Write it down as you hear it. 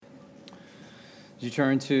As you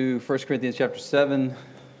turn to 1 Corinthians chapter 7,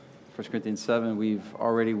 1 Corinthians 7, we've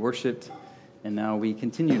already worshiped, and now we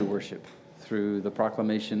continue to worship through the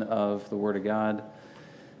proclamation of the Word of God.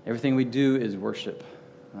 Everything we do is worship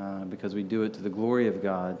because we do it to the glory of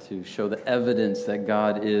God, to show the evidence that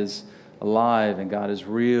God is alive and God is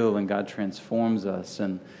real and God transforms us.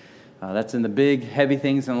 And that's in the big, heavy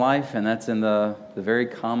things in life, and that's in the very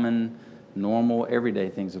common, normal, everyday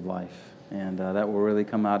things of life. And that will really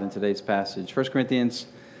come out in today's passage. 1 Corinthians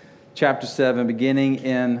chapter 7, beginning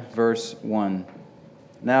in verse 1.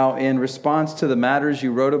 Now, in response to the matters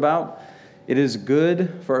you wrote about, it is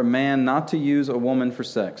good for a man not to use a woman for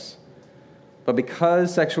sex. But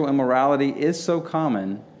because sexual immorality is so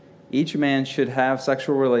common, each man should have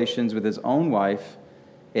sexual relations with his own wife,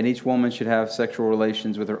 and each woman should have sexual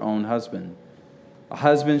relations with her own husband. A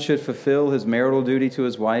husband should fulfill his marital duty to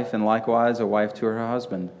his wife, and likewise a wife to her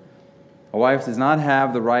husband. A wife does not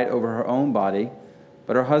have the right over her own body,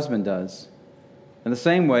 but her husband does. In the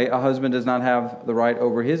same way, a husband does not have the right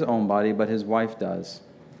over his own body, but his wife does.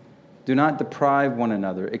 Do not deprive one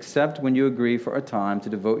another, except when you agree for a time to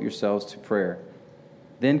devote yourselves to prayer.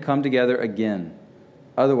 Then come together again.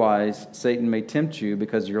 Otherwise, Satan may tempt you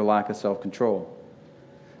because of your lack of self-control.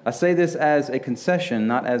 I say this as a concession,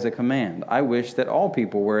 not as a command. I wish that all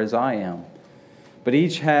people were as I am. But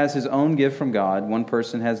each has his own gift from God. One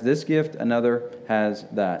person has this gift, another has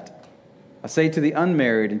that. I say to the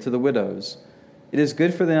unmarried and to the widows, it is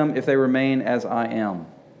good for them if they remain as I am.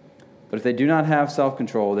 But if they do not have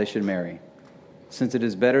self-control, they should marry, since it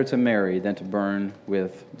is better to marry than to burn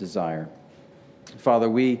with desire. Father,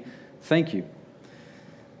 we thank you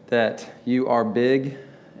that you are big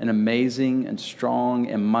and amazing and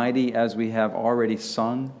strong and mighty, as we have already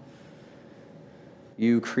sung.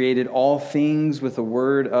 You created all things with the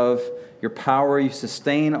word of your power. You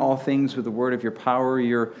sustain all things with the word of your power.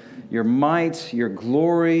 Your might, your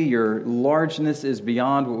glory, your largeness is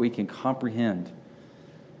beyond what we can comprehend.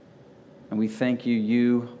 And we thank you.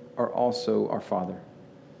 You are also our Father.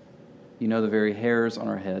 You know the very hairs on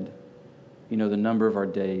our head. You know the number of our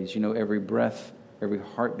days. You know every breath, every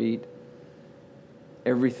heartbeat,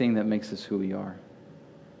 everything that makes us who we are.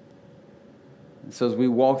 And so as we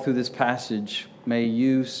walk through this passage, may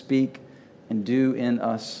you speak and do in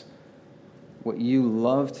us what you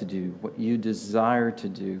love to do, what you desire to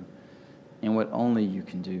do, and what only you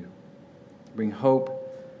can do. Bring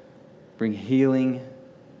hope, bring healing,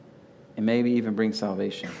 and maybe even bring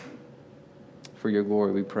salvation. For your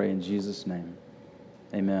glory, we pray in Jesus' name.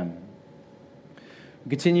 Amen. We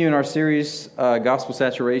continue in our series, Gospel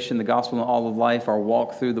Saturation, the Gospel in All of Life, our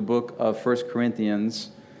walk through the book of 1 Corinthians.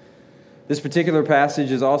 This particular passage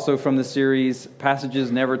is also from the series,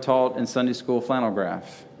 Passages Never Taught in Sunday School Flannel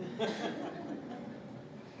Graph,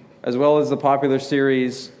 as well as the popular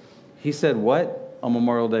series, He Said What? On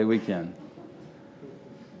Memorial Day weekend.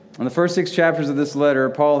 In the first 6 chapters of this letter,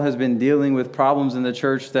 Paul has been dealing with problems in the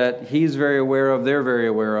church that he's very aware of, they're very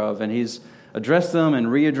aware of, and he's addressed them and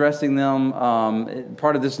readdressing them,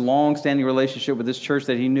 part of this long-standing relationship with this church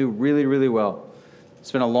that he knew really, really well.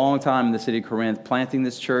 Spent a long time in the city of Corinth, planting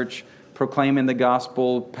this church, proclaiming the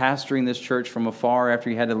gospel, pastoring this church from afar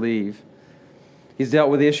after he had to leave. He's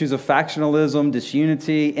dealt with the issues of factionalism,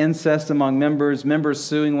 disunity, incest among members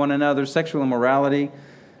suing one another, sexual immorality,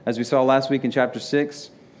 as we saw last week in chapter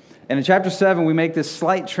 6. And in chapter 7, we make this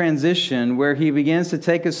slight transition where he begins to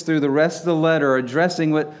take us through the rest of the letter,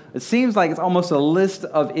 addressing what it seems like it's almost a list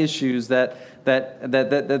of issues that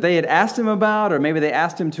they had asked him about, or maybe they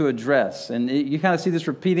asked him to address. And you kind of see this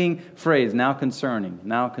repeating phrase, now concerning,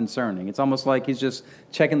 now concerning. It's almost like he's just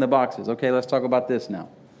checking the boxes. Okay, let's talk about this now.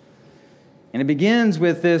 And it begins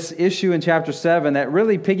with this issue in chapter 7 that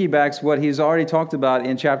really piggybacks what he's already talked about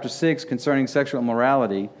in chapter 6 concerning sexual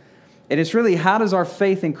immorality. And it's really, how does our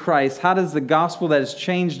faith in Christ, how does the gospel that has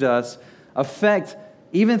changed us affect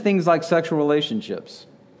even things like sexual relationships,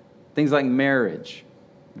 things like marriage,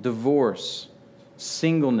 divorce,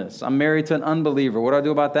 singleness. I'm married to an unbeliever. What do I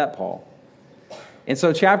do about that, Paul? And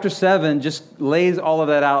so chapter 7 just lays all of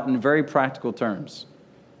that out in very practical terms.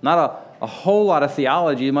 Not a whole lot of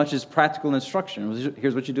theology, as much as practical instruction.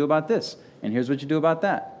 Here's what you do about this, and here's what you do about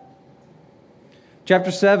that.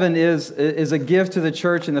 Chapter 7 is a gift to the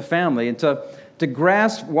church and the family. And to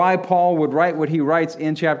grasp why Paul would write what he writes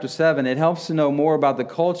in chapter 7, it helps to know more about the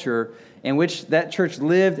culture in which that church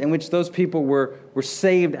lived, in which those people were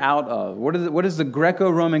saved out of. What is the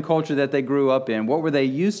Greco-Roman culture that they grew up in? What were they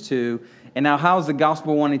used to? And now how is the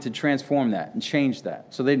gospel wanting to transform that and change that?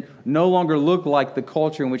 So they no longer look like the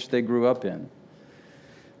culture in which they grew up in.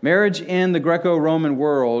 Marriage in the Greco-Roman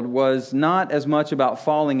world was not as much about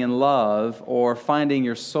falling in love or finding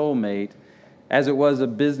your soulmate as it was a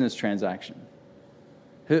business transaction.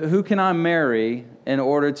 Who can I marry in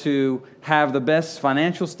order to have the best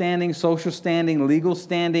financial standing, social standing, legal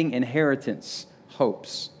standing, inheritance,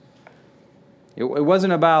 hopes? It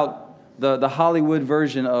wasn't about the Hollywood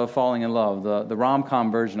version of falling in love, the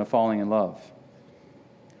rom-com version of falling in love.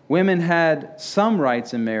 Women had some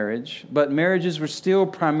rights in marriage, but marriages were still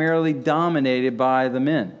primarily dominated by the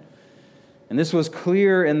men. And this was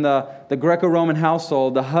clear in the Greco-Roman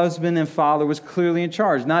household. The husband and father was clearly in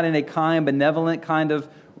charge, not in a kind, benevolent kind of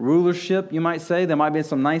rulership, you might say. There might be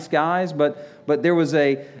some nice guys, but there was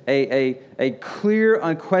a clear,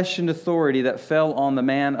 unquestioned authority that fell on the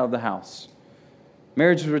man of the house.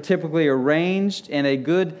 Marriages were typically arranged, and a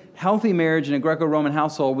good, healthy marriage in a Greco-Roman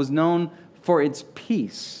household was known for its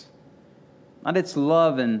peace, not its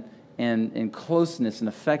love and closeness and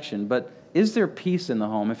affection, but is there peace in the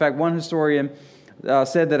home? In fact, one historian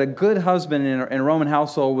said that a good husband in a Roman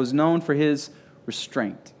household was known for his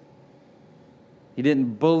restraint. He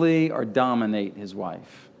didn't bully or dominate his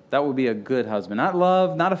wife. That would be a good husband. Not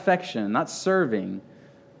love, not affection, not serving,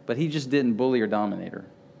 but he just didn't bully or dominate her.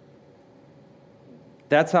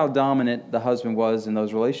 That's how dominant the husband was in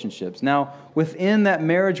those relationships. Now, within that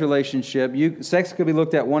marriage relationship, sex could be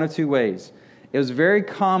looked at one of two ways. It was very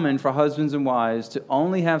common for husbands and wives to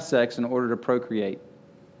only have sex in order to procreate,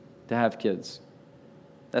 to have kids.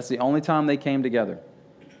 That's the only time they came together,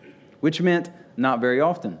 which meant not very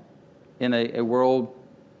often in a world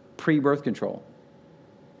pre-birth control.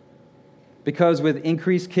 Because with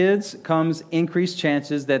increased kids comes increased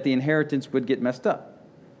chances that the inheritance would get messed up.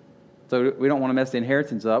 So we don't want to mess the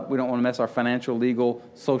inheritance up. We don't want to mess our financial, legal,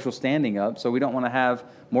 social standing up. So we don't want to have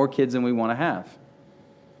more kids than we want to have.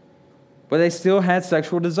 But they still had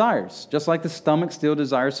sexual desires, just like the stomach still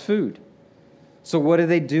desires food. So what did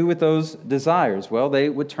they do with those desires? Well, they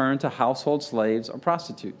would turn to household slaves or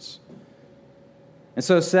prostitutes. And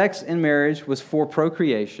so sex in marriage was for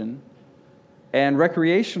procreation, and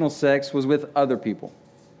recreational sex was with other people.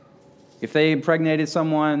 If they impregnated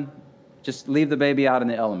someone, just leave the baby out in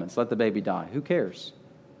the elements. Let the baby die. Who cares?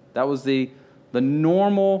 That was the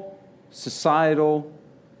normal societal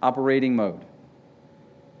operating mode.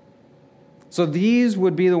 So these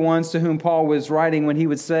would be the ones to whom Paul was writing when he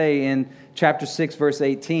would say in chapter 6, verse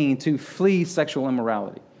 18, to flee sexual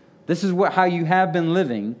immorality. This is how you have been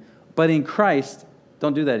living, but in Christ,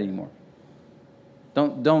 don't do that anymore.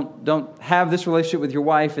 Don't have this relationship with your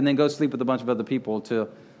wife and then go sleep with a bunch of other people to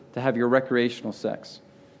have your recreational sex.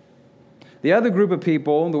 The other group of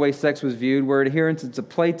people, the way sex was viewed, were adherents to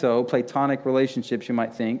Platonic relationships, you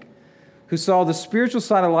might think, who saw the spiritual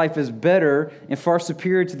side of life as better and far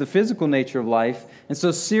superior to the physical nature of life. And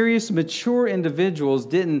so serious, mature individuals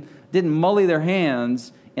didn't mully their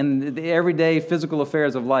hands in the everyday physical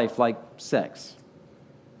affairs of life like sex.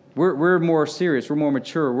 We're more serious, we're more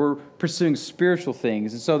mature, we're pursuing spiritual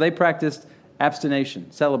things. And so they practiced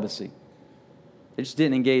abstination, celibacy. They just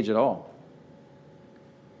didn't engage at all.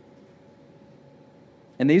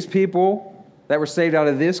 And these people that were saved out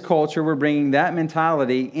of this culture were bringing that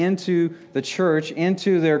mentality into the church,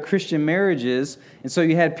 into their Christian marriages. And so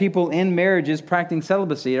you had people in marriages practicing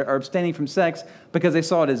celibacy or abstaining from sex because they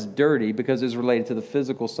saw it as dirty, because it was related to the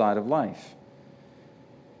physical side of life.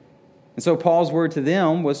 And so Paul's word to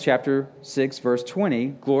them was chapter 6, verse 20,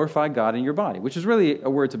 glorify God in your body, which is really a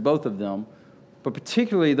word to both of them, but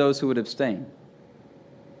particularly those who would abstain.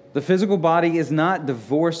 The physical body is not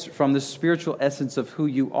divorced from the spiritual essence of who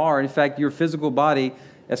you are. In fact, your physical body,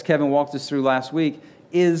 as Kevin walked us through last week,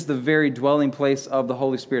 is the very dwelling place of the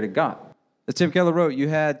Holy Spirit of God. As Tim Keller wrote, you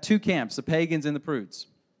had two camps, the pagans and the prudes.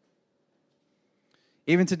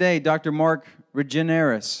 Even today, Dr. Mark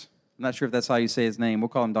Regeneris, I'm not sure if that's how you say his name, we'll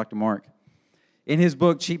call him Dr. Mark, in his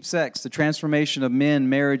book, Cheap Sex, The Transformation of Men,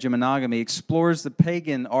 Marriage, and Monogamy, explores the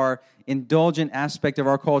pagan or indulgent aspect of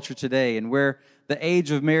our culture today, and where the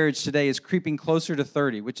age of marriage today is creeping closer to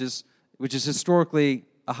 30, which is historically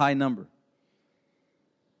a high number.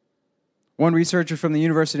 One researcher from the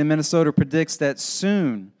University of Minnesota predicts that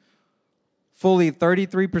soon, fully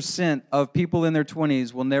 33% of people in their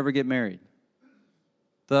 20s will never get married.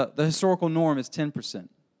 The historical norm is 10%.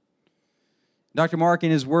 Dr. Mark,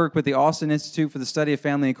 in his work with the Austin Institute for the Study of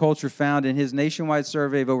Family and Culture, found in his nationwide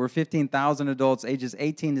survey of over 15,000 adults ages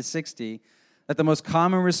 18 to 60 that the most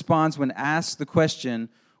common response when asked the question,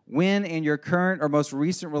 when in your current or most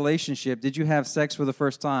recent relationship did you have sex for the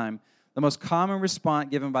first time, the most common response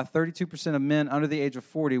given by 32% of men under the age of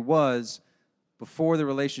 40 was before the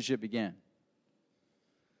relationship began.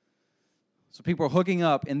 So people are hooking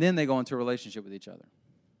up and then they go into a relationship with each other.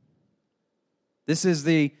 This is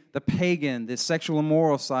the pagan, the sexual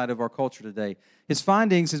immoral side of our culture today. His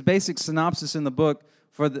findings, his basic synopsis in the book,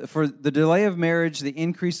 for the delay of marriage, the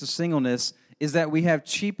increase of singleness, is that we have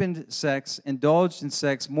cheapened sex, indulged in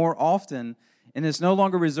sex more often, and it's no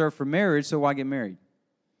longer reserved for marriage, so why get married?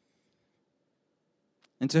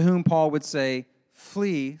 And to whom Paul would say,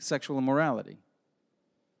 flee sexual immorality.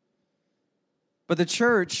 But the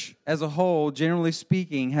church as a whole, generally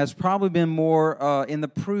speaking, has probably been more in the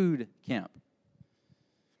prude camp.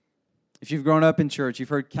 If you've grown up in church, you've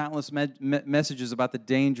heard countless messages about the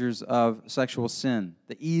dangers of sexual sin,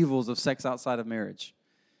 the evils of sex outside of marriage.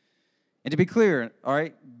 And to be clear, all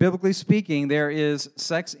right, biblically speaking, there is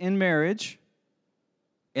sex in marriage,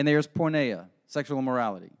 and there's porneia, sexual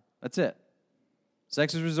immorality. That's it.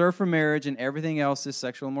 Sex is reserved for marriage, and everything else is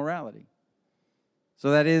sexual immorality.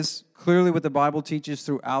 So that is clearly what the Bible teaches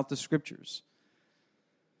throughout the Scriptures.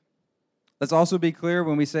 Let's also be clear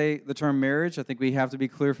when we say the term marriage. I think we have to be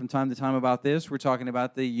clear from time to time about this. We're talking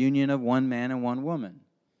about the union of one man and one woman.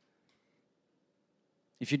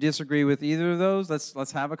 If you disagree with either of those,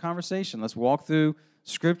 let's have a conversation. Let's walk through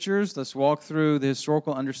Scriptures. Let's walk through the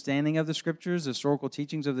historical understanding of the Scriptures, the historical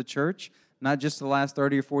teachings of the church, not just the last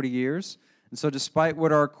 30 or 40 years. And so despite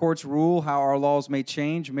what our courts rule, how our laws may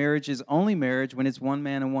change, marriage is only marriage when it's one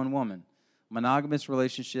man and one woman. Monogamous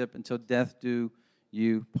relationship until death do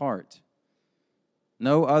you part.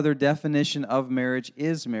 No other definition of marriage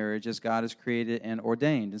is marriage as God has created and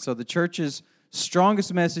ordained. And so the church's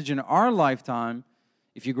strongest message in our lifetime,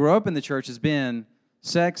 if you grow up in the church, has been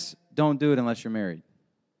sex, don't do it unless you're married.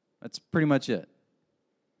 That's pretty much it.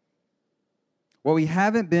 What we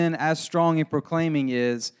haven't been as strong in proclaiming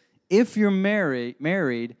is, if you're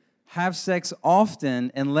married, have sex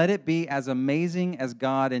often and let it be as amazing as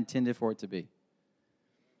God intended for it to be.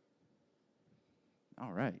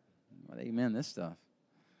 All right. Well, amen this stuff.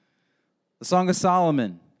 The Song of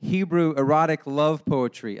Solomon, Hebrew erotic love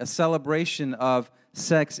poetry, a celebration of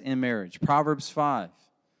sex in marriage. Proverbs 5.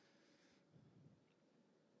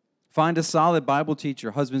 Find a solid Bible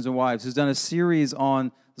teacher, husbands and wives, who's done a series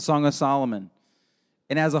on the Song of Solomon.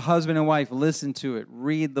 And as a husband and wife, listen to it,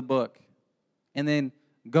 read the book, and then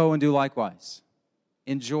go and do likewise.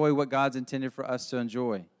 Enjoy what God's intended for us to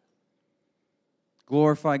enjoy.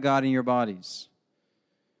 Glorify God in your bodies.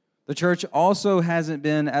 The church also hasn't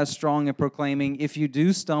been as strong in proclaiming, if you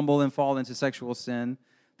do stumble and fall into sexual sin,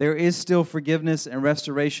 there is still forgiveness and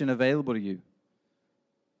restoration available to you.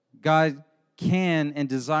 God can and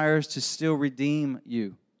desires to still redeem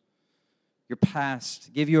you, your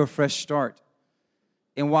past, give you a fresh start.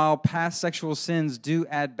 And while past sexual sins do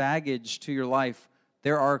add baggage to your life,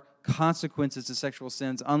 there are consequences to sexual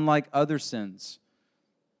sins, unlike other sins.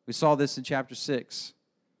 We saw this in chapter 6.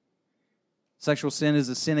 Sexual sin is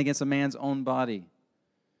a sin against a man's own body.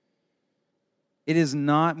 It is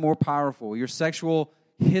not more powerful. Your sexual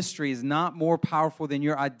history is not more powerful than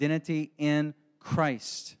your identity in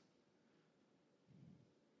Christ.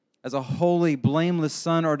 As a holy, blameless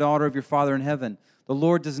son or daughter of your Father in heaven, the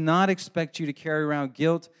Lord does not expect you to carry around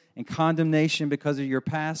guilt and condemnation because of your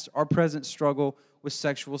past or present struggle with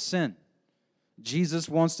sexual sin. Jesus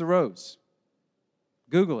wants the rose.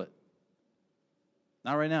 Google it.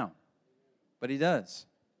 Not right now, but he does.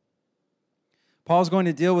 Paul's going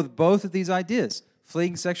to deal with both of these ideas,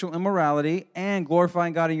 fleeing sexual immorality and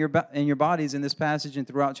glorifying God in your bodies in this passage and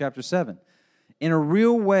throughout chapter 7. In a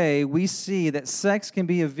real way, we see that sex can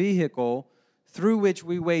be a vehicle through which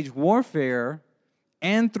we wage warfare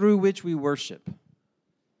and through which we worship.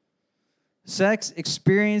 Sex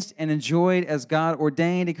experienced and enjoyed as God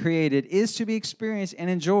ordained and created is to be experienced and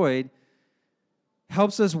enjoyed,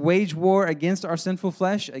 helps us wage war against our sinful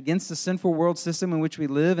flesh, against the sinful world system in which we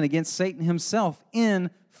live, and against Satan himself in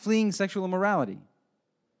fleeing sexual immorality.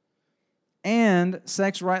 And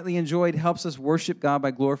sex rightly enjoyed helps us worship God by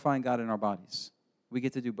glorifying God in our bodies. We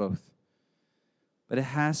get to do both. But it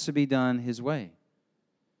has to be done his way.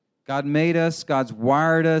 God made us. God's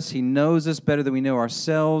wired us. He knows us better than we know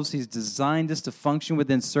ourselves. He's designed us to function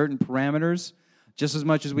within certain parameters. Just as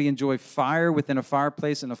much as we enjoy fire within a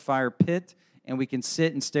fireplace and a fire pit, and we can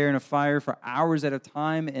sit and stare in a fire for hours at a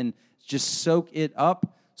time and just soak it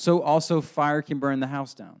up, so also fire can burn the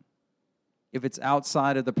house down if it's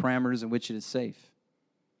outside of the parameters in which it is safe.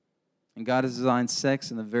 And God has designed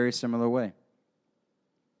sex in a very similar way,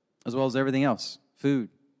 as well as everything else: food,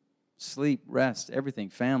 sleep, rest, everything,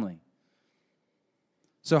 family.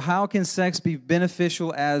 So how can sex be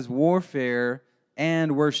beneficial as warfare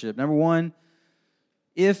and worship? Number one,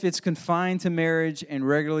 if it's confined to marriage and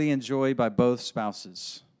regularly enjoyed by both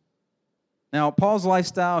spouses. Now, Paul's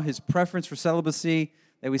lifestyle, his preference for celibacy,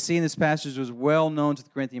 that we see in this passage was well known to the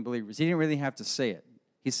Corinthian believers. He didn't really have to say it.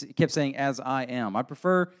 He kept saying, as I am. I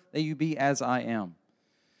prefer that you be as I am.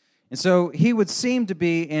 And so he would seem to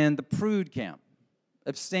be in the prude camp,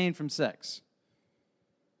 abstain from sex.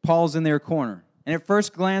 Paul's in their corner. And at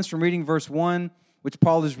first glance, from reading verse 1, which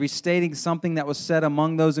Paul is restating something that was said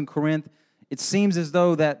among those in Corinth, it seems as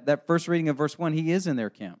though that first reading of verse 1, he is in their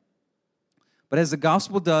camp. But as the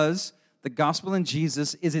gospel does, the gospel in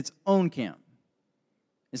Jesus is its own camp.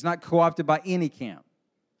 It's not co-opted by any camp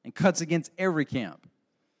and cuts against every camp.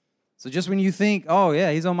 So just when you think, oh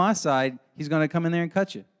yeah, he's on my side, he's going to come in there and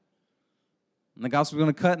cut you. And the gospel's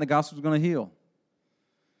going to cut and the gospel's going to heal.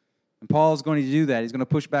 And Paul's going to do that. He's going to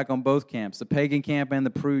push back on both camps, the pagan camp and the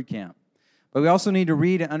prude camp. But we also need to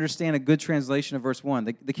read and understand a good translation of verse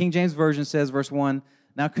 1. The King James Version says, verse 1,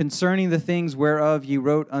 now concerning the things whereof ye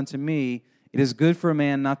wrote unto me, it is good for a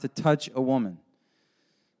man not to touch a woman.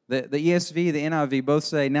 The ESV, the NIV both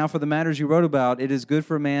say, now for the matters you wrote about, it is good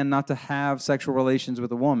for a man not to have sexual relations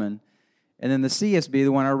with a woman. And then the CSB,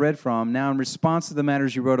 the one I read from, now in response to the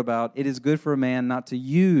matters you wrote about, it is good for a man not to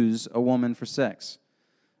use a woman for sex.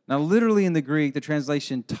 Now literally in the Greek, the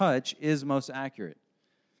translation touch is most accurate.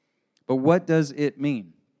 But what does it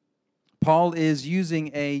mean? Paul is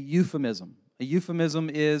using a euphemism. A euphemism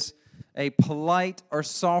is a polite or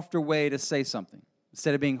softer way to say something.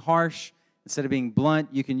 Instead of being harsh, instead of being blunt,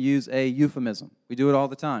 you can use a euphemism. We do it all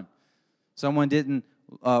the time. Someone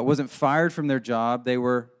wasn't fired from their job, they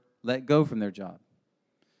were let go from their job.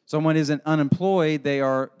 Someone isn't unemployed, they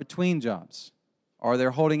are between jobs, or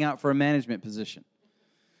they're holding out for a management position.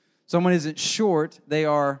 Someone isn't short, they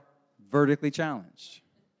are vertically challenged,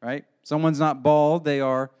 right? Someone's not bald, they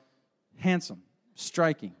are handsome,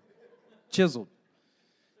 striking, chiseled.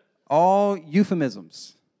 All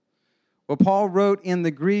euphemisms. What Paul wrote in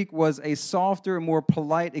the Greek was a softer, more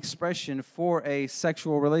polite expression for a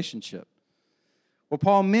sexual relationship. What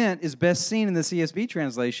Paul meant is best seen in the CSB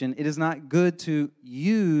translation. It is not good to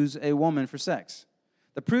use a woman for sex.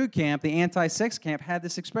 The prude camp, the anti-sex camp, had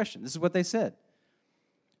this expression. This is what they said.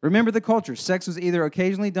 Remember the culture. Sex was either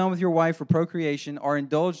occasionally done with your wife for procreation or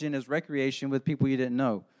indulged in as recreation with people you didn't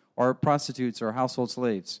know, or prostitutes or household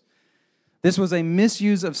slaves. This was a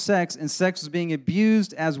misuse of sex, and sex was being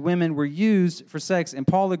abused as women were used for sex. And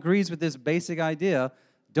Paul agrees with this basic idea,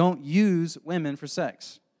 don't use women for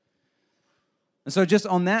sex. And so just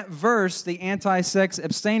on that verse, the anti-sex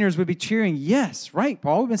abstainers would be cheering, yes, right,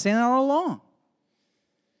 Paul, we've been saying that all along.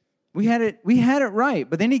 We had it right.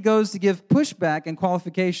 But then he goes to give pushback and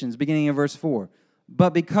qualifications, beginning in verse 4.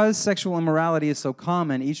 But because sexual immorality is so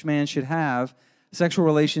common, each man should have sexual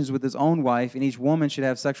relations with his own wife, and each woman should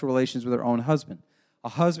have sexual relations with her own husband. A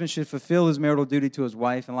husband should fulfill his marital duty to his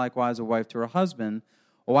wife, and likewise a wife to her husband.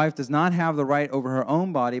 A wife does not have the right over her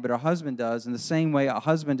own body, but her husband does. In the same way, a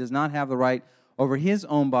husband does not have the right over his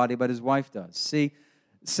own body, but his wife does. See,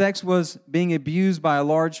 sex was being abused by a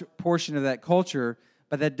large portion of that culture,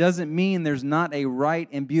 but that doesn't mean there's not a right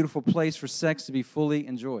and beautiful place for sex to be fully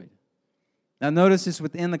enjoyed. Now notice this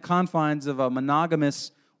within the confines of a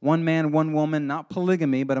monogamous one man, one woman, not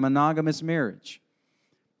polygamy, but a monogamous marriage.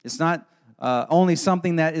 It's not only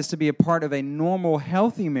something that is to be a part of a normal,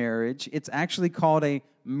 healthy marriage. It's actually called a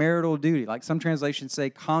marital duty, like some translations say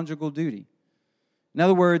conjugal duty. In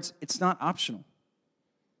other words, it's not optional.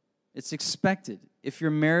 It's expected. If you're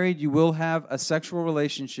married, you will have a sexual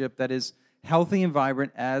relationship that is healthy and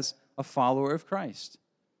vibrant as a follower of Christ.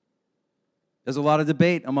 There's a lot of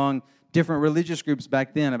debate among different religious groups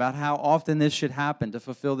back then about how often this should happen to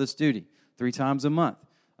fulfill this duty. 3 times a month,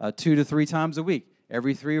 2 to 3 times a week,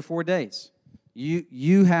 every 3 or 4 days.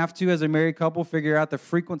 You have to, as a married couple, figure out the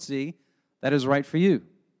frequency that is right for you.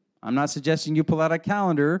 I'm not suggesting you pull out a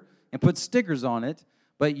calendar and put stickers on it,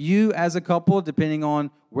 but you as a couple, depending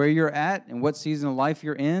on where you're at and what season of life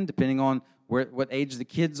you're in, depending on what age the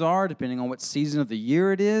kids are, depending on what season of the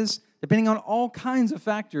year it is, depending on all kinds of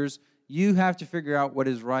factors, you have to figure out what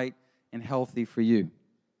is right and healthy for you.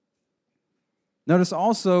 Notice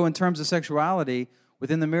also in terms of sexuality,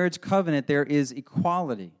 within the marriage covenant, there is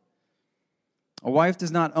equality. A wife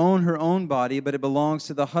does not own her own body, but it belongs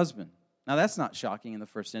to the husband. Now, that's not shocking in the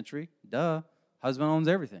first century. Duh. Husband owns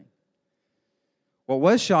everything. What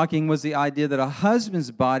was shocking was the idea that a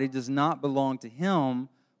husband's body does not belong to him,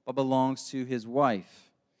 but belongs to his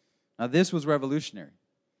wife. Now, this was revolutionary,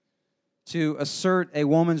 to assert a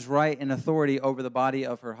woman's right and authority over the body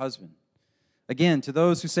of her husband. Again, to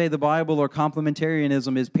those who say the Bible or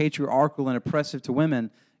complementarianism is patriarchal and oppressive to women,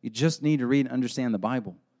 you just need to read and understand the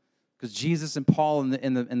Bible. Because Jesus and Paul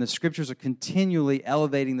in the Scriptures are continually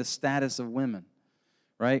elevating the status of women,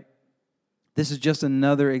 right? This is just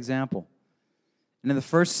another example. And in the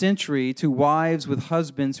first century, to wives with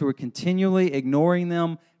husbands who were continually ignoring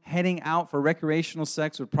them, heading out for recreational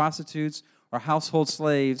sex with prostitutes or household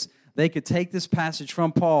slaves, they could take this passage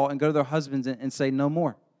from Paul and go to their husbands and say, no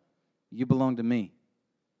more. You belong to me.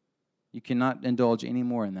 You cannot indulge any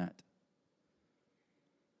more in that.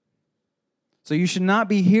 So you should not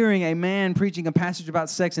be hearing a man preaching a passage about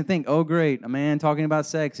sex and think, oh, great, a man talking about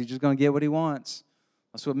sex. He's just going to get what he wants.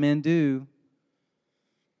 That's what men do.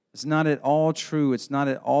 It's not at all true. It's not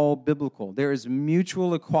at all biblical. There is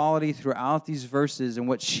mutual equality throughout these verses, and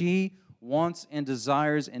what she wants and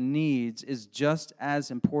desires and needs is just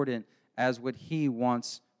as important as what he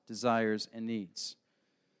wants, desires, and needs.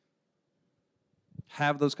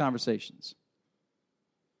 Have those conversations.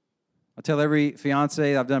 I tell every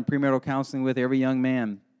fiance I've done premarital counseling with, every young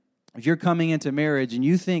man, if you're coming into marriage and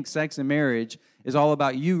you think sex and marriage is all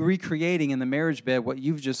about you recreating in the marriage bed what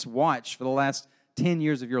you've just watched for the last 10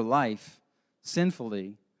 years of your life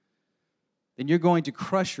sinfully, then you're going to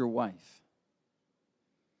crush your wife.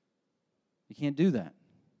 You can't do that.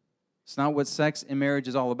 It's not what sex and marriage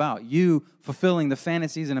is all about. You fulfilling the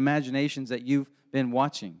fantasies and imaginations that you've been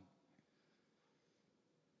watching.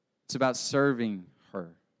 It's about serving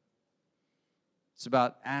her. It's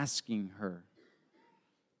about asking her.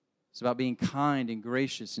 It's about being kind and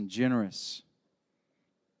gracious and generous.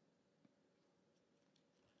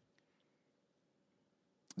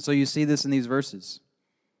 So you see this in these verses.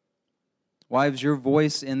 Wives, your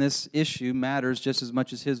voice in this issue matters just as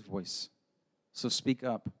much as his voice. So speak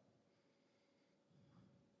up.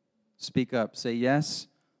 Speak up. Say yes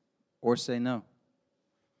or say no.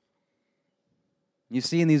 You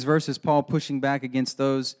see in these verses Paul pushing back against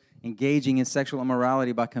those engaging in sexual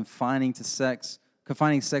immorality by confining sex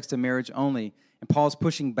to marriage only. And Paul's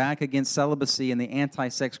pushing back against celibacy and the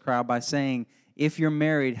anti-sex crowd by saying, if you're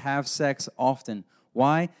married, have sex often.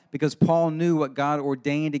 Why? Because Paul knew what God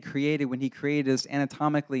ordained and created when he created us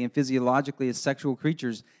anatomically and physiologically as sexual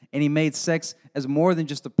creatures. And he made sex as more than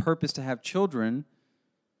just a purpose to have children,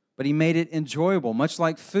 but he made it enjoyable, much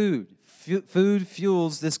like food. Food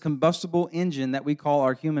fuels this combustible engine that we call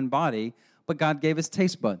our human body, but God gave us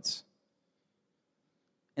taste buds.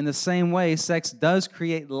 In the same way, sex does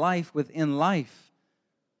create life within life,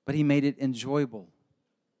 but he made it enjoyable,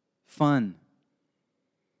 fun.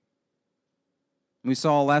 We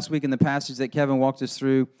saw last week in the passage that Kevin walked us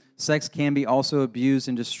through, sex can be also abused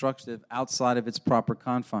and destructive outside of its proper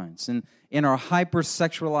confines. And in our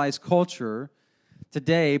hyper-sexualized culture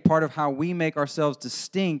today, part of how we make ourselves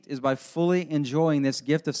distinct is by fully enjoying this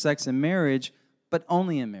gift of sex in marriage, but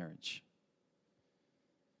only in marriage.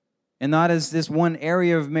 And not as this one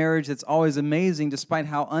area of marriage that's always amazing despite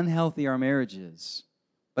how unhealthy our marriage is,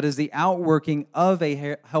 but as the outworking of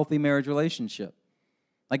a healthy marriage relationship.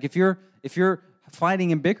 Like if you're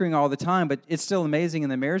fighting and bickering all the time, but it's still amazing in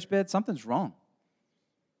the marriage bed, something's wrong.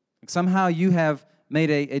 Like somehow you have made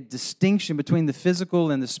a distinction between the physical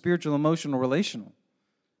and the spiritual, emotional, relational.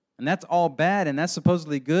 And that's all bad, and that's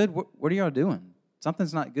supposedly good. What are y'all doing?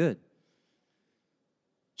 Something's not good.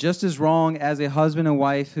 Just as wrong as a husband and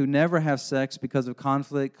wife who never have sex because of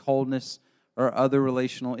conflict, coldness, or other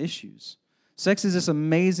relational issues. Sex is this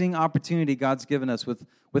amazing opportunity God's given us with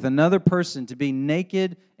another person to be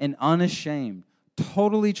naked and unashamed,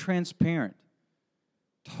 totally transparent,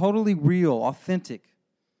 totally real, authentic.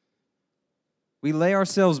 We lay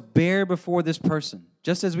ourselves bare before this person,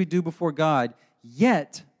 just as we do before God,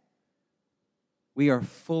 yet we are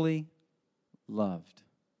fully loved,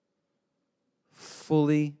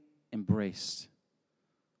 fully embraced,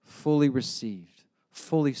 fully received,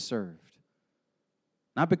 fully served.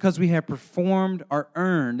 Not because we have performed or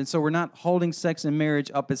earned, and so we're not holding sex and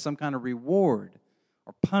marriage up as some kind of reward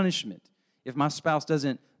or punishment if my spouse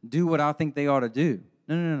doesn't do what I think they ought to do.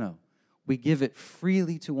 No. We give it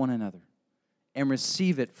freely to one another and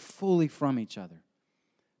receive it fully from each other.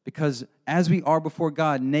 Because as we are before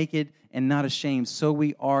God, naked and not ashamed, so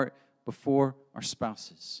we are before our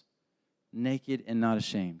spouses, naked and not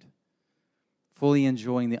ashamed, fully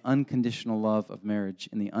enjoying the unconditional love of marriage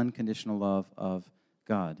and the unconditional love of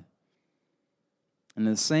God. And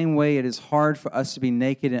in the same way it is hard for us to be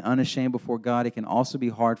naked and unashamed before God, it can also be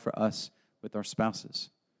hard for us with our spouses.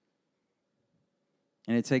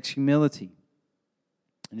 And it takes humility,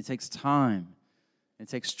 and it takes time, and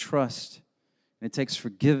it takes trust, and it takes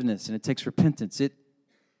forgiveness, and it takes repentance. It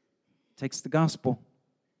takes the gospel.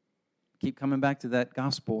 Keep coming back to that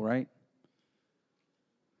gospel, right?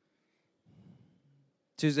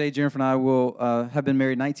 Tuesday, Jennifer and I will have been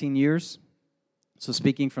married 19 years. So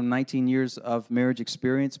speaking from 19 years of marriage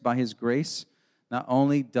experience, by His grace, not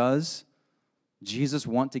only does Jesus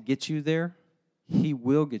want to get you there, He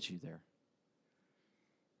will get you there.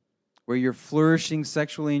 where you're flourishing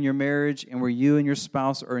sexually in your marriage and where you and your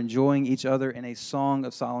spouse are enjoying each other in a Song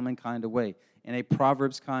of Solomon kind of way, in a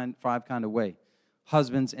Proverbs 5 kind of way.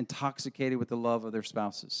 Husbands intoxicated with the love of their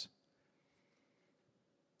spouses.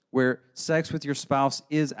 Where sex with your spouse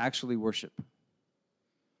is actually worship.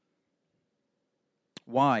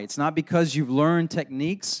 Why? It's not because you've learned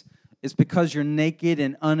techniques. It's because you're naked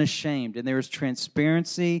and unashamed, and there's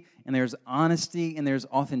transparency, and there's honesty, and there's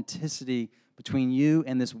authenticity between you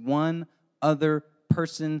and this one other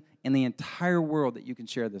person in the entire world that you can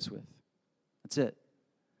share this with. That's it.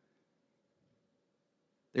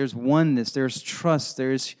 There's oneness, there's trust,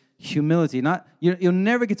 there's humility. You'll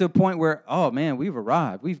never get to a point where, oh man, we've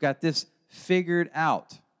arrived. We've got this figured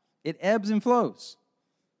out. It ebbs and flows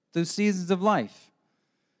through seasons of life.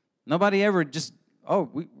 Nobody ever just,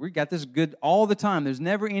 we got this good all the time. There's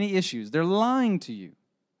never any issues. They're lying to you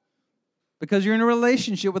because you're in a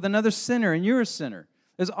relationship with another sinner and you're a sinner.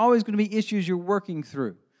 There's always going to be issues you're working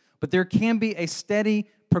through. But there can be a steady,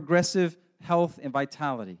 progressive health and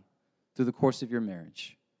vitality through the course of your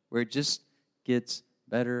marriage where it just gets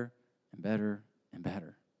better and better and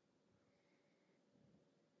better.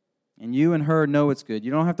 And you and her know it's good. You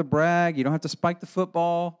don't have to brag. You don't have to spike the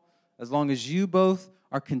football as long as you both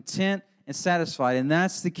are content and satisfied. And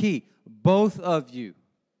that's the key. Both of you.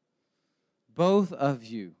 Both of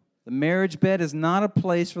you. The marriage bed is not a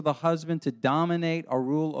place for the husband to dominate or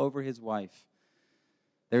rule over his wife.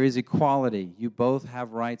 There is equality. You both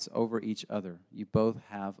have rights over each other. You both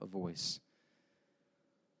have a voice.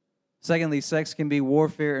 Secondly, sex can be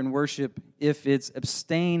warfare and worship if its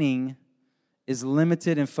abstaining is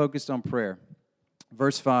limited and focused on prayer.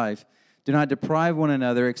 Verse 5, do not deprive one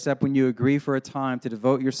another except when you agree for a time to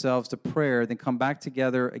devote yourselves to prayer, then come back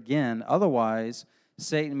together again. Otherwise,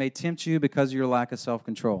 Satan may tempt you because of your lack of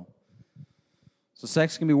self-control. So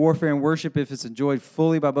sex can be warfare and worship if it's enjoyed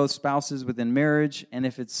fully by both spouses within marriage, and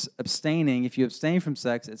if it's abstaining, if you abstain from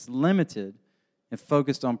sex, it's limited and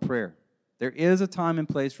focused on prayer. There is a time and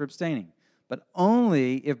place for abstaining, but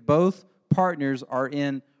only if both partners are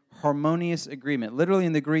in harmonious agreement. Literally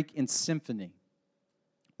in the Greek, in symphony.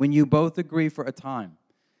 When you both agree for a time,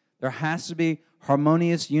 there has to be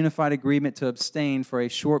harmonious, unified agreement to abstain for a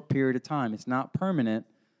short period of time. It's not permanent,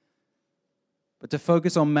 but to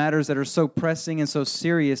focus on matters that are so pressing and so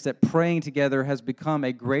serious that praying together has become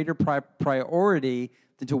a greater priority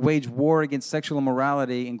than to wage war against sexual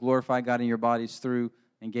immorality and glorify God in your bodies through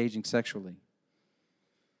engaging sexually.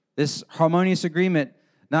 This harmonious agreement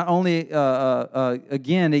not only,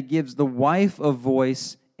 again, it gives the wife a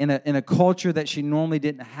voice in a culture that she normally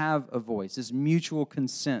didn't have a voice. This mutual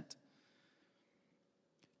consent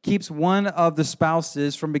keeps one of the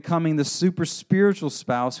spouses from becoming the super spiritual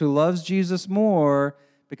spouse who loves Jesus more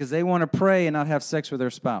because they want to pray and not have sex with their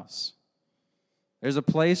spouse. There's a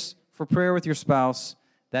place for prayer with your spouse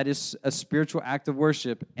that is a spiritual act of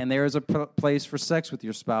worship, and there is a place for sex with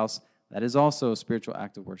your spouse that is also a spiritual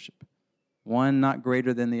act of worship. One not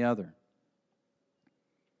greater than the other.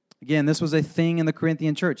 Again, this was a thing in the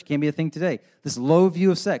Corinthian church. It can be a thing today. This low view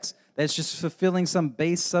of sex that's just fulfilling some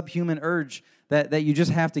base subhuman urge that you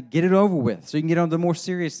just have to get it over with so you can get on to the more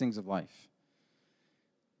serious things of life.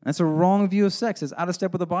 That's a wrong view of sex. It's out of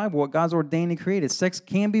step with the Bible, what God's ordained and created. Sex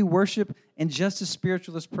can be worship and just as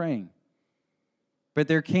spiritual as praying. But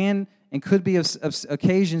there can and could be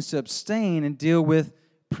occasions to abstain and deal with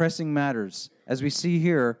pressing matters. As we see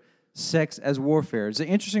here, sex as warfare. It's an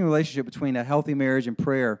interesting relationship between a healthy marriage and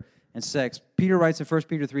prayer and sex. Peter writes in 1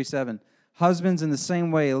 Peter 3:7, husbands, in the same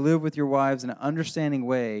way, live with your wives in an understanding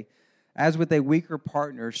way, as with a weaker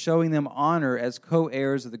partner, showing them honor as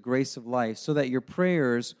co-heirs of the grace of life, so that your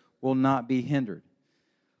prayers will not be hindered.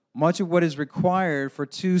 Much of what is required for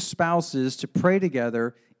two spouses to pray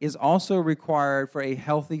together is also required for a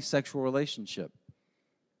healthy sexual relationship.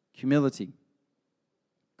 Humility,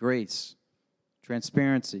 grace,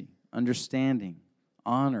 transparency, understanding,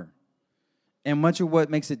 honor. And much of what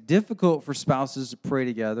makes it difficult for spouses to pray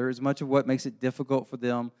together is much of what makes it difficult for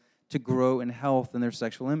them to grow in health in their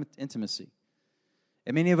sexual intimacy.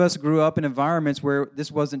 And many of us grew up in environments where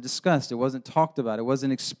this wasn't discussed, it wasn't talked about, it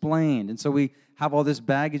wasn't explained. And so we have all this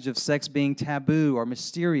baggage of sex being taboo or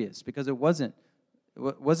mysterious because it wasn't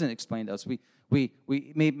explained to us. We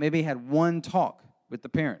maybe had one talk with the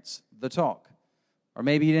parents, the talk. Or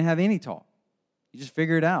maybe you didn't have any talk. You just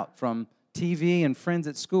figure it out from TV and friends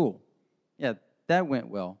at school. Yeah, that went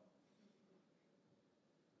well.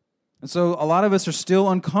 And so a lot of us are still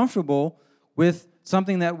uncomfortable with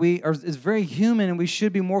something that is very human and we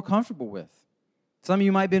should be more comfortable with. Some of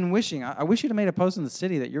you might have been wishing, I wish you'd have made a post in the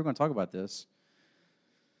city that you're going to talk about this.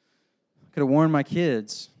 I could have warned my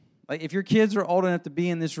kids. Like if your kids are old enough to be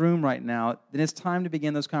in this room right now, then it's time to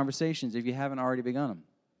begin those conversations if you haven't already begun them.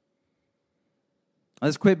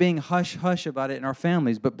 Let's quit being hush-hush about it in our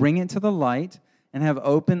families, but bring it to the light and have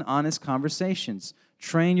open, honest conversations.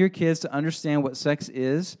 Train your kids to understand what sex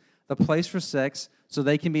is, the place for sex, so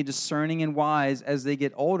they can be discerning and wise as they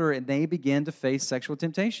get older and they begin to face sexual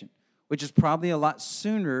temptation, which is probably a lot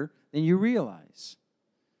sooner than you realize.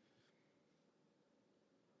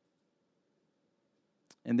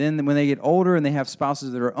 And then when they get older and they have spouses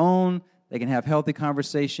of their own, they can have healthy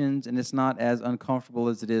conversations, and it's not as uncomfortable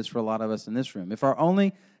as it is for a lot of us in this room. If our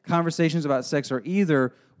only conversations about sex are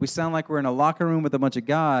either we sound like we're in a locker room with a bunch of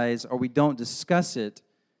guys or we don't discuss it,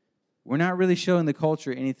 we're not really showing the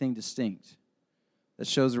culture anything distinct that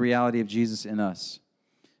shows the reality of Jesus in us.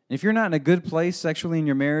 And if you're not in a good place sexually in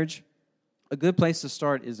your marriage, a good place to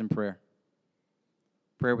start is in prayer.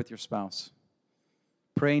 Prayer with your spouse.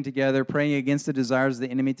 Praying together, praying against the desires of the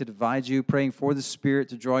enemy to divide you, praying for the Spirit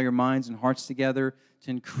to draw your minds and hearts together, to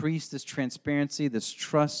increase this transparency, this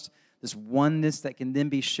trust, this oneness that can then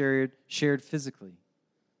be shared physically.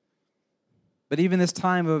 But even this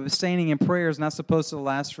time of abstaining in prayer is not supposed to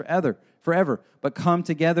last forever, but come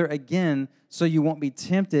together again so you won't be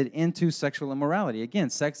tempted into sexual immorality. Again,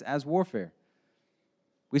 sex as warfare.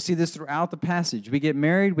 We see this throughout the passage. We get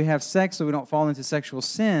married, we have sex so we don't fall into sexual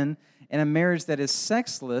sin, and a marriage that is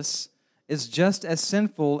sexless is just as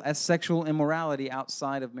sinful as sexual immorality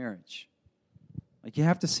outside of marriage. Like, you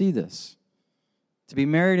have to see this. To be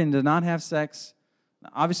married and to not have sex,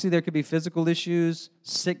 obviously there could be physical issues,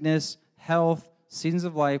 sickness, health, seasons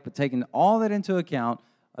of life, but taking all that into account,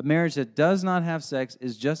 a marriage that does not have sex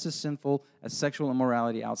is just as sinful as sexual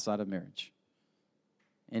immorality outside of marriage.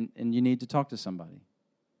 And you need to talk to somebody.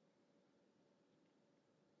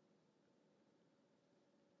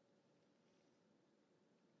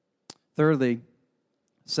 Thirdly,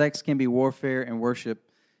 sex can be warfare and worship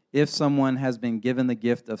if someone has been given the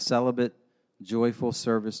gift of celibate, joyful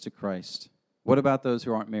service to Christ. What about those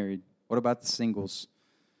who aren't married? What about the singles?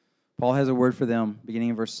 Paul has a word for them, beginning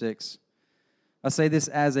in verse 6. I say this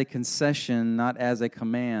as a concession, not as a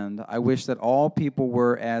command. I wish that all people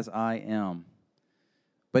were as I am.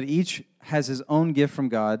 But each has his own gift from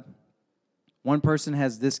God. One person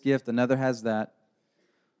has this gift, another has that.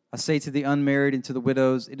 I say to the unmarried and to the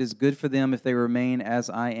widows, it is good for them if they remain as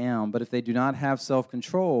I am. But if they do not have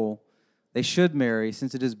self-control, they should marry,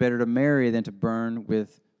 since it is better to marry than to burn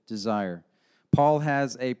with desire. Paul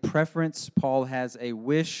has a preference. Paul has a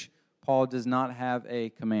wish. Paul does not have a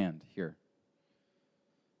command here.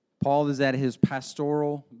 Paul is at his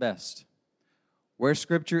pastoral best. Where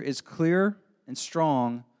Scripture is clear and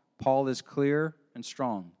strong, Paul is clear and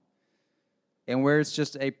strong. And where it's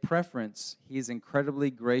just a preference, he's incredibly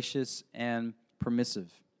gracious and permissive.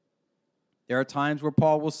 There are times where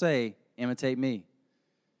Paul will say, imitate me.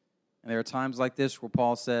 And there are times like this where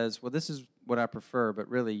Paul says, well, this is what I prefer, but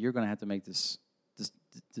really you're going to have to make this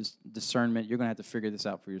discernment. You're going to have to figure this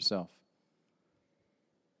out for yourself.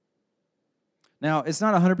 Now, it's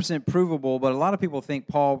not 100% provable, but a lot of people think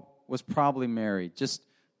Paul was probably married, just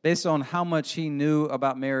based on how much he knew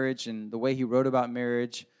about marriage and the way he wrote about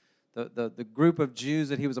marriage. The group of Jews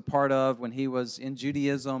that he was a part of when he was in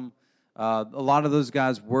Judaism, a lot of those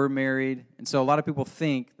guys were married. And so a lot of people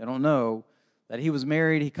think, they don't know, that he was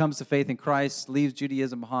married, he comes to faith in Christ, leaves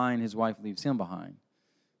Judaism behind, his wife leaves him behind.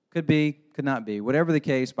 Could be, could not be. Whatever the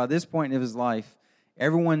case, by this point in his life,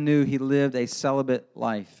 everyone knew he lived a celibate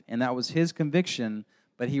life, and that was his conviction,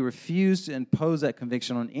 but he refused to impose that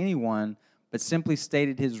conviction on anyone, but simply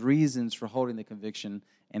stated his reasons for holding the conviction,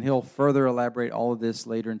 and he'll further elaborate all of this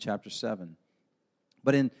later in chapter 7.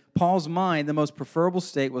 But in Paul's mind, the most preferable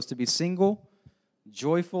state was to be single,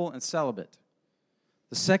 joyful, and celibate.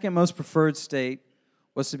 The second most preferred state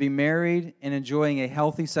was to be married and enjoying a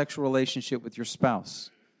healthy sexual relationship with your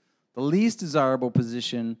spouse. The least desirable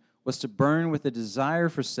position was to burn with a desire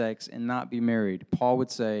for sex and not be married. Paul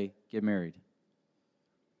would say, get married.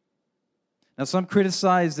 Now, some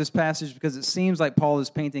criticize this passage because it seems like Paul is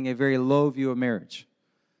painting a very low view of marriage.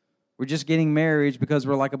 We're just getting married because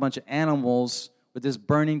we're like a bunch of animals with this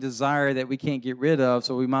burning desire that we can't get rid of,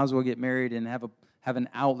 so we might as well get married and have an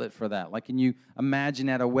outlet for that. Like, can you imagine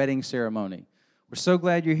at a wedding ceremony? We're so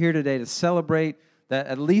glad you're here today to celebrate that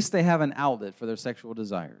at least they have an outlet for their sexual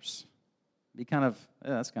desires.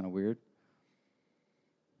 That's kind of weird.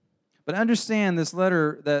 But understand this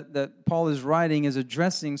letter that Paul is writing is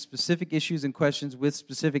addressing specific issues and questions with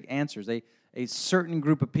specific answers. A certain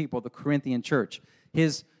group of people, the Corinthian church.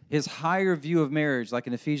 His higher view of marriage, like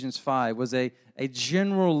in Ephesians 5, was a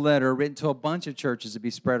general letter written to a bunch of churches to be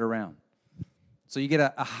spread around. So you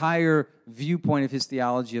get a higher viewpoint of his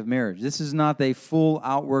theology of marriage. This is not the full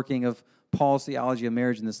outworking of Paul's theology of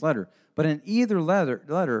marriage in this letter. But in either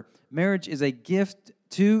letter, marriage is a gift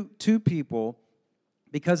to people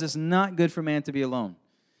because it's not good for man to be alone.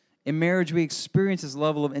 In marriage, we experience this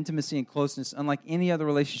level of intimacy and closeness unlike any other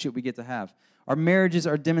relationship we get to have. Our marriages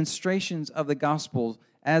are demonstrations of the gospel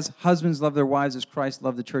as husbands love their wives as Christ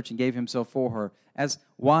loved the church and gave himself for her, as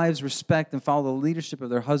wives respect and follow the leadership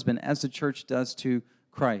of their husband as the church does to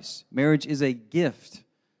Christ. Marriage is a gift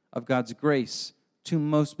of God's grace to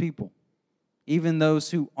most people, even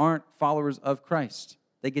those who aren't followers of Christ.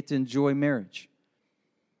 They get to enjoy marriage.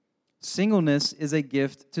 Singleness is a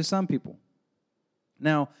gift to some people.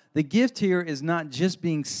 Now, the gift here is not just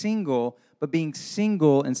being single, but being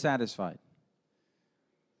single and satisfied.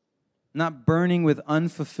 Not burning with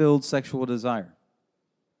unfulfilled sexual desire.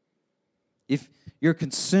 If you're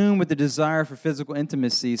consumed with the desire for physical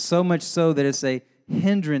intimacy, so much so that it's a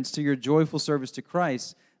hindrance to your joyful service to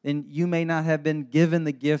Christ, then you may not have been given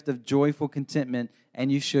the gift of joyful contentment,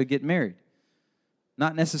 and you should get married.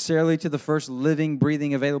 Not necessarily to the first living,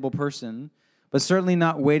 breathing, available person, but certainly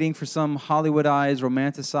not waiting for some Hollywoodized,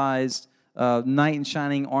 romanticized, knight in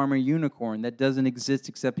shining armor unicorn that doesn't exist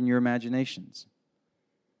except in your imaginations.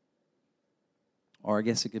 Or I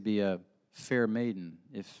guess it could be a fair maiden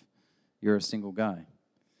if you're a single guy.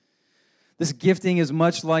 This gifting is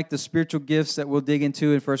much like the spiritual gifts that we'll dig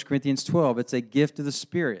into in 1 Corinthians 12. It's a gift of the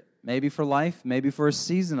Spirit, maybe for life, maybe for a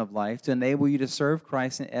season of life, to enable you to serve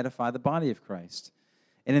Christ and edify the body of Christ.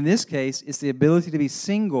 And in this case, it's the ability to be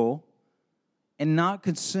single and not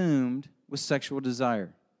consumed with sexual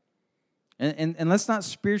desire. And let's not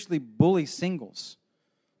spiritually bully singles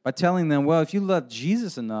by telling them, well, if you love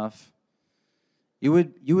Jesus enough, you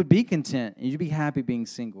would be content and you'd be happy being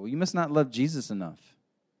single. You must not love Jesus enough.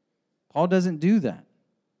 Paul doesn't do that.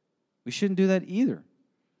 We shouldn't do that either.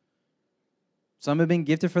 Some have been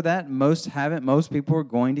gifted for that. Most haven't. Most people are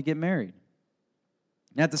going to get married.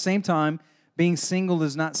 And at the same time, being single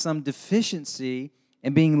is not some deficiency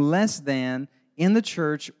in being less than in the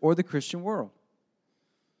church or the Christian world.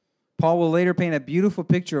 Paul will later paint a beautiful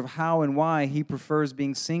picture of how and why he prefers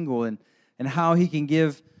being single and how he can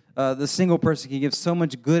give the single person can give so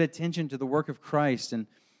much good attention to the work of Christ. And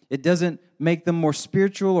it doesn't make them more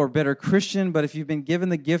spiritual or better Christian, but if you've been given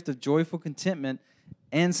the gift of joyful contentment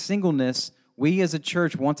and singleness, we as a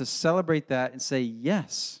church want to celebrate that and say,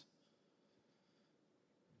 yes,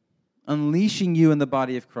 unleashing you in the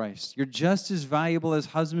body of Christ. You're just as valuable as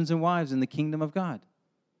husbands and wives in the kingdom of God.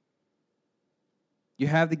 You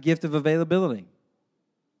have the gift of availability.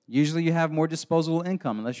 Usually you have more disposable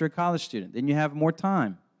income, unless you're a college student. Then you have more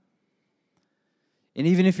time. And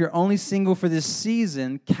even if you're only single for this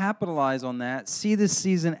season, capitalize on that. See this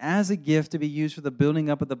season as a gift to be used for the building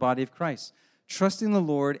up of the body of Christ. Trusting the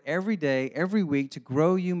Lord every day, every week to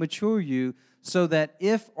grow you, mature you, so that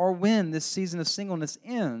if or when this season of singleness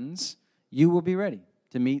ends, you will be ready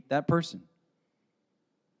to meet that person.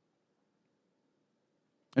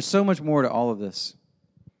 There's so much more to all of this.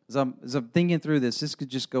 As I'm thinking through this could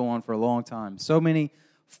just go on for a long time. So many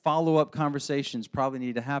follow-up conversations probably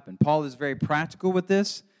need to happen. Paul is very practical with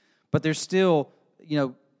this, but there's still,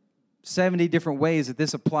 70 different ways that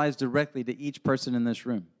this applies directly to each person in this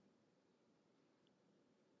room.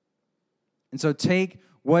 And so take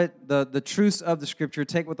what the truths of the Scripture,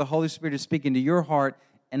 take what the Holy Spirit is speaking to your heart,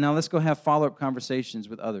 and now let's go have follow-up conversations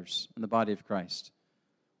with others in the body of Christ.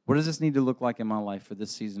 What does this need to look like in my life for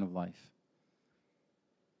this season of life?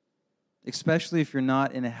 Especially if you're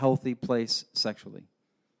not in a healthy place sexually.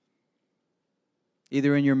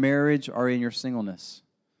 Either in your marriage or in your singleness.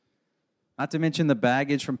 Not to mention the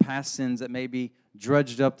baggage from past sins that may be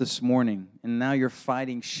drudged up this morning, and now you're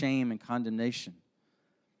fighting shame and condemnation.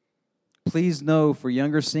 Please know for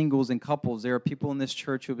younger singles and couples, there are people in this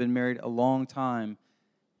church who have been married a long time,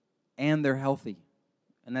 and they're healthy,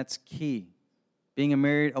 and that's key. Being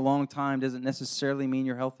married a long time doesn't necessarily mean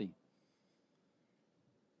you're healthy.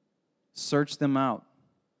 Search them out.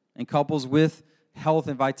 And couples with health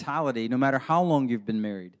and vitality, no matter how long you've been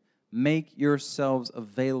married, make yourselves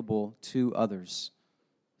available to others,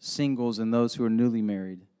 singles and those who are newly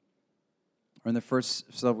married or in the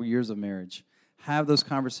first several years of marriage. Have those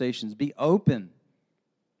conversations. Be open,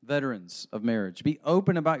 veterans of marriage. Be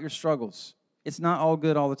open about your struggles. It's not all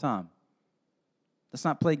good all the time. Let's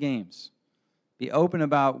not play games. Be open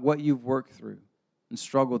about what you've worked through and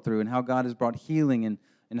struggled through and how God has brought healing and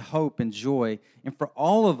hope and joy. And for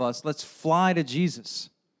all of us, let's fly to Jesus.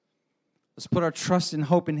 Let's put our trust and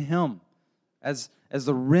hope in Him as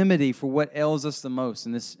the remedy for what ails us the most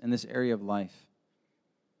in this area of life.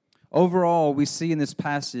 Overall, we see in this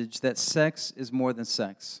passage that sex is more than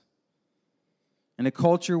sex. In a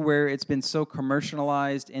culture where it's been so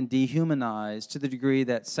commercialized and dehumanized to the degree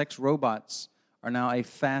that sex robots are now a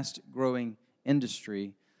fast-growing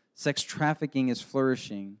industry, sex trafficking is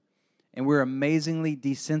flourishing, and we're amazingly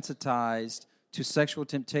desensitized to sexual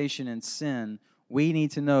temptation and sin, we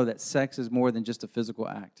need to know that sex is more than just a physical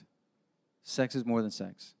act. Sex is more than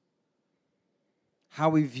sex. How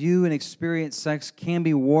we view and experience sex can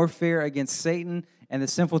be warfare against Satan and the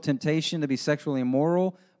sinful temptation to be sexually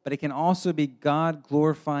immoral, but it can also be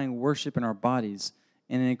God-glorifying worship in our bodies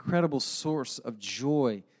and an incredible source of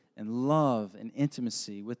joy and love and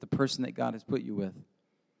intimacy with the person that God has put you with.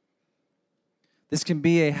 This can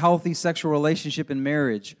be a healthy sexual relationship in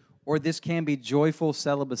marriage, or this can be joyful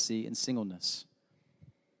celibacy in singleness.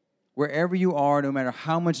 Wherever you are, no matter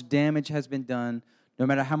how much damage has been done, no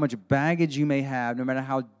matter how much baggage you may have, no matter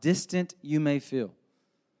how distant you may feel.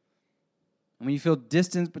 And when you feel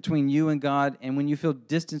distance between you and God, and when you feel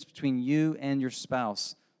distance between you and your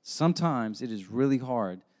spouse, sometimes it is really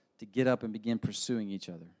hard to get up and begin pursuing each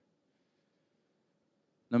other.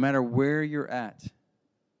 No matter where you're at,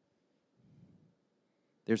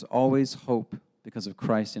 there's always hope because of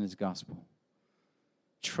Christ and His gospel.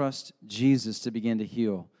 Trust Jesus to begin to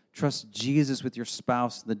heal. Trust Jesus with your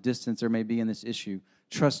spouse, the distance there may be in this issue.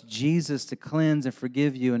 Trust Jesus to cleanse and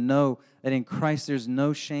forgive you, and know that in Christ there's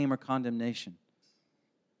no shame or condemnation.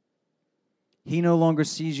 He no longer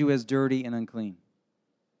sees you as dirty and unclean.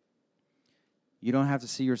 You don't have to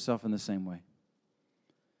see yourself in the same way.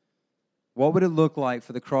 What would it look like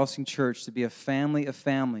for the Crossing Church to be a family of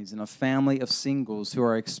families and a family of singles who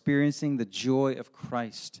are experiencing the joy of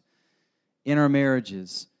Christ in our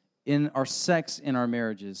marriages, in our sex in our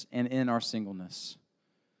marriages, and in our singleness?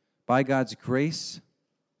 By God's grace,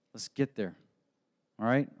 let's get there. All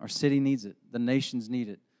right? Our city needs it. The nations need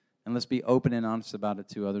it. And let's be open and honest about it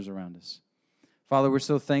to others around us. Father, we're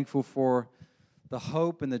so thankful for the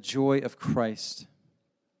hope and the joy of Christ.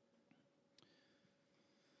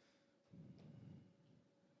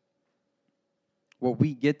 What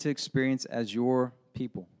we get to experience as your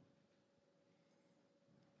people.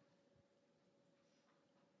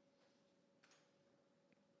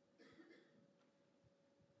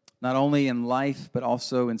 Not only in life, but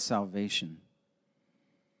also in salvation.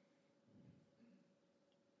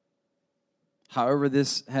 However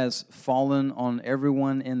this has fallen on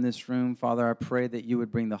everyone in this room, Father, I pray that you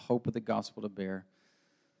would bring the hope of the gospel to bear.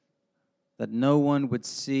 That no one would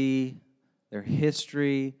see their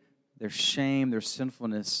history, their shame, their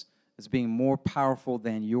sinfulness as being more powerful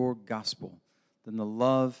than your gospel, than the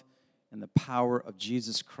love and the power of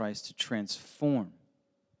Jesus Christ to transform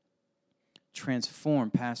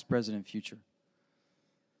past, present, and future.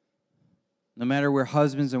 No matter where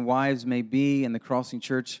husbands and wives may be in the Crossing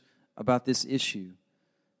Church about this issue,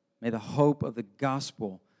 may the hope of the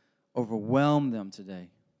gospel overwhelm them today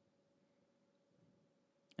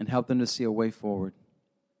and help them to see a way forward.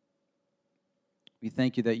 We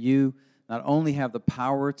thank you that you not only have the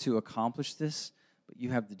power to accomplish this, but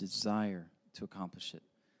you have the desire to accomplish it.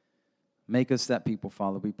 Make us that people,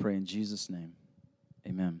 Father, we pray in Jesus' name.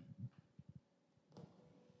 Amen.